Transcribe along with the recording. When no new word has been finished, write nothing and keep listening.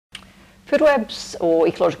Food webs, or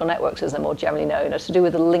ecological networks as they're more generally known, are to do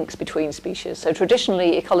with the links between species. So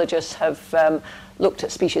traditionally, ecologists have looked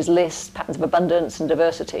at species lists, patterns of abundance and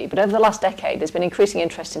diversity, but over the last decade there's been increasing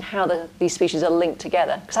interest in how these species are linked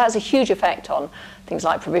together, because that has a huge effect on things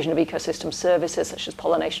like provision of ecosystem services such as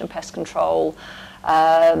pollination and pest control,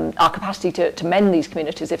 our capacity to mend these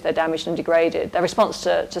communities if they're damaged and degraded, their response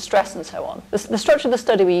to stress and so on. The structure of the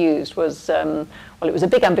study we used was, well, it was a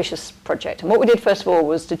big ambitious project, and what we did first of all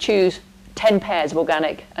was to choose 10 pairs of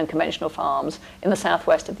organic and conventional farms in the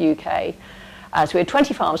southwest of the UK. So we had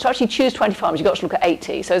 20 farms. To actually choose 20 farms, you've got to look at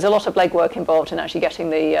 80. So there's a lot of legwork involved in actually getting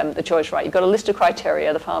the choice right. You've got a list of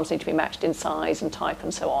criteria. The farms need to be matched in size and type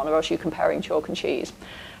and so on, or else you're comparing chalk and cheese.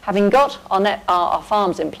 Having got our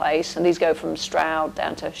farms in place, and these go from Stroud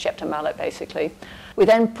down to Shepton Mallet basically, we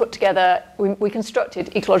then put together, we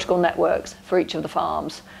constructed ecological networks for each of the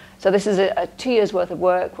farms. So this is a 2 years worth of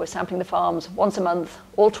work. We're sampling the farms once a month,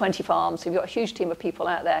 all 20 farms. So we've got a huge team of people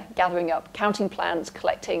out there gathering up, counting plants,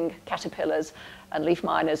 collecting caterpillars and leaf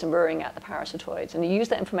miners and rearing out the parasitoids. And you use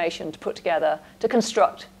that information to put together, to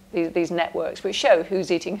construct these networks which show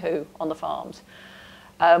who's eating who on the farms.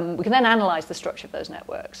 We can then analyse the structure of those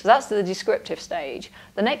networks. So that's the descriptive stage.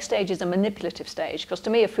 The next stage is a manipulative stage, because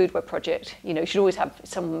to me a food web project, you should always have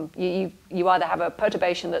some, you either have a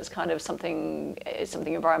perturbation that's kind of some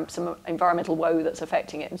environmental woe that's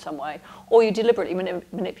affecting it in some way, or you deliberately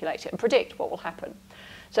manipulate it and predict what will happen.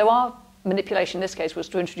 So our manipulation in this case was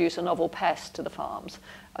to introduce a novel pest to the farms.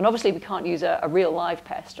 And obviously we can't use a real live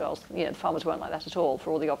pest, or else the farmers won't like that at all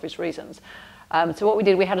for all the obvious reasons. So what we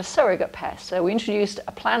did, we had a surrogate pest. So we introduced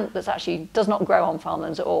a plant that actually does not grow on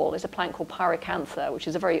farmlands at all. It's a plant called pyracantha, which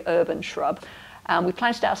is a very urban shrub. And we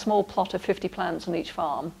planted out a small plot of 50 plants on each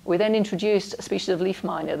farm. We then introduced a species of leaf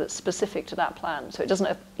miner that's specific to that plant. So it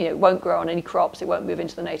doesn't, it won't grow on any crops. It won't move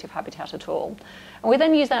into the native habitat at all. And we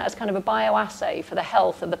then use that as kind of a bioassay for the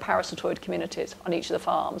health of the parasitoid communities on each of the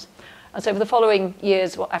farms. And so for the following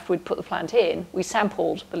years, after we'd put the plant in, we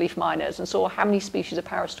sampled the leaf miners and saw how many species of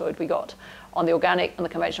parasitoid we got on the organic and the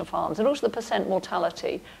conventional farms, and also the percent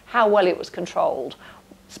mortality, how well it was controlled.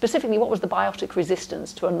 Specifically, what was the biotic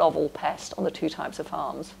resistance to a novel pest on the two types of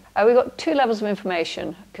farms? We've got two levels of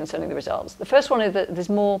information concerning the results. The first one is that there's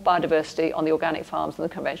more biodiversity on the organic farms than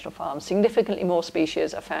the conventional farms. Significantly more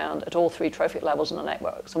species are found at all three trophic levels in the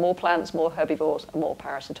network. So more plants, more herbivores, and more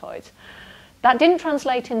parasitoids. That didn't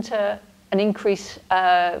translate into an increased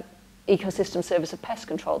ecosystem service of pest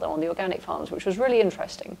control, though, on the organic farms, which was really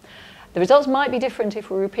interesting. The results might be different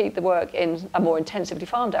if we repeat the work in a more intensively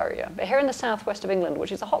farmed area. But here in the southwest of England,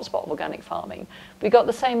 which is a hotspot of organic farming, we got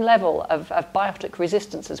the same level of biotic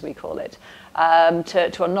resistance, as we call it,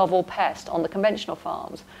 to a novel pest on the conventional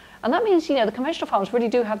farms. And that means, the conventional farms really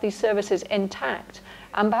do have these services intact.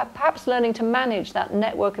 And perhaps learning to manage that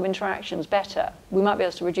network of interactions better, we might be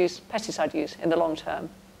able to reduce pesticide use in the long term.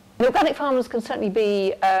 The organic farms can certainly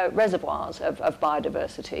be reservoirs of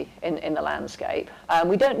biodiversity in the landscape.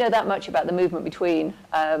 We don't know that much about the movement between,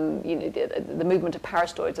 the movement of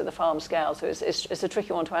parasitoids at the farm scale, so it's a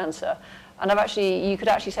tricky one to answer. And you could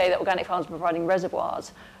actually say that organic farms are providing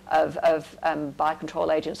reservoirs of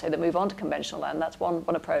biocontrol agents, say, that move on to conventional land. That's one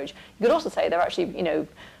approach. You could also say they're actually,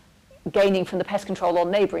 gaining from the pest control on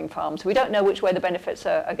neighbouring farms. We don't know which way the benefits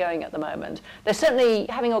are going at the moment. There's certainly,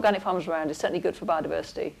 having organic farms around is certainly good for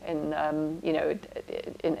biodiversity in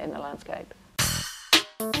the landscape.